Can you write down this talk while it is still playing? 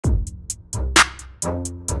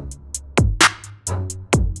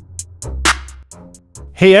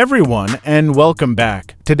Hey everyone, and welcome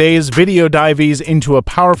back. Today's video dives into a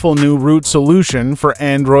powerful new root solution for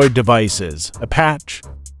Android devices, APatch.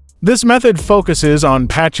 This method focuses on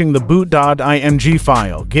patching the boot.img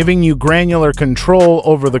file, giving you granular control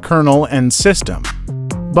over the kernel and system.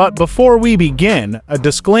 But before we begin, a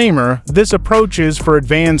disclaimer: this approach is for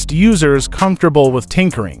advanced users comfortable with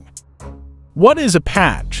tinkering. What is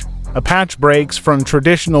APatch? APatch breaks from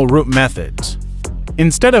traditional root methods.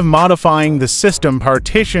 Instead of modifying the system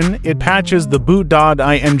partition, it patches the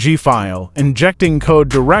boot.img file, injecting code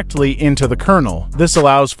directly into the kernel. This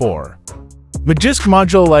allows for Magisk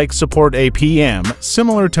module-like support APM.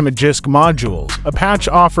 Similar to Magisk modules, APatch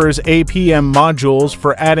offers APM modules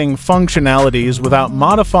for adding functionalities without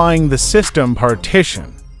modifying the system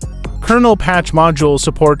partition. Kernel patch module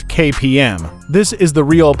support KPM. This is the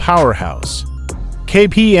real powerhouse.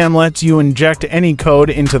 KPM lets you inject any code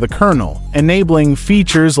into the kernel, enabling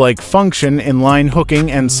features like function inline hooking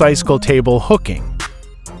and cycle table hooking.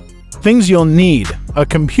 Things you'll need: a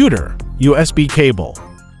computer, USB cable,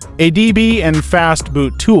 a DB and fast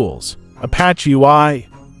boot tools, APatch UI,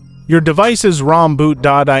 your device's ROM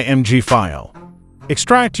boot.img file.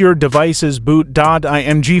 Extract your device's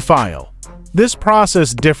boot.img file. This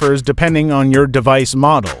process differs depending on your device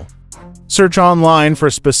model. Search online for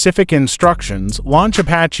specific instructions. Launch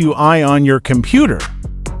APatch UI on your computer.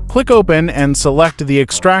 Click Open and select the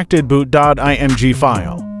extracted boot.img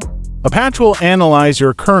file. APatch will analyze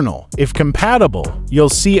your kernel. If compatible, you'll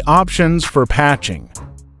see options for patching.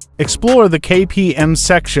 Explore the KPM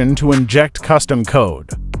section to inject custom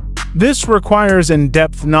code. This requires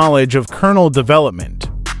in-depth knowledge of kernel development.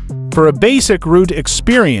 For a basic root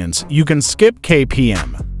experience, you can skip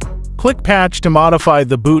KPM. Click Patch to modify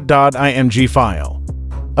the boot.img file.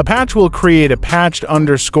 APatch will create a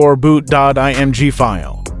patched_boot.img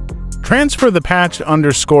file. Transfer the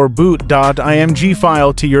patched_boot.img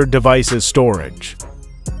file to your device's storage.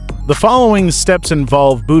 The following steps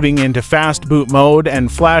involve booting into fast boot mode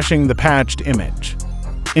and flashing the patched image.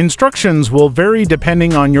 Instructions will vary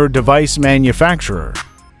depending on your device manufacturer.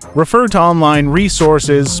 Refer to online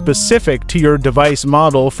resources specific to your device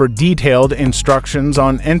model for detailed instructions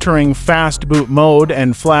on entering fast boot mode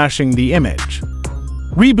and flashing the image.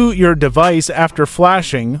 Reboot your device after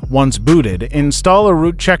flashing. Once booted, install a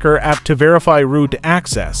root checker app to verify root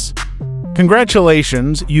access.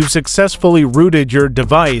 Congratulations, you've successfully rooted your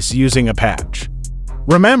device using APatch.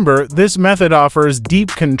 Remember, this method offers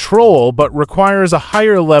deep control but requires a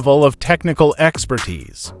higher level of technical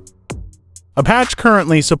expertise. APatch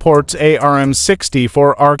currently supports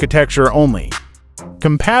ARM64 architecture only.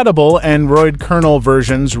 Compatible Android kernel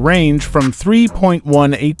versions range from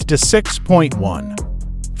 3.18 to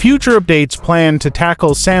 6.1. Future updates plan to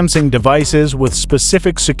tackle Samsung devices with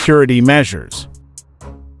specific security measures.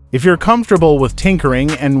 If you're comfortable with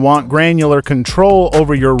tinkering and want granular control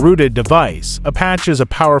over your rooted device, APatch is a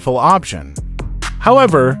powerful option.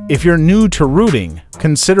 However, if you're new to rooting,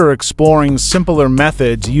 consider exploring simpler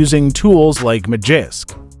methods using tools like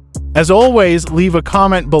Magisk. As always, leave a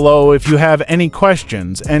comment below if you have any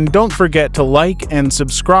questions, and don't forget to like and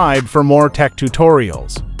subscribe for more tech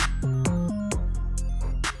tutorials.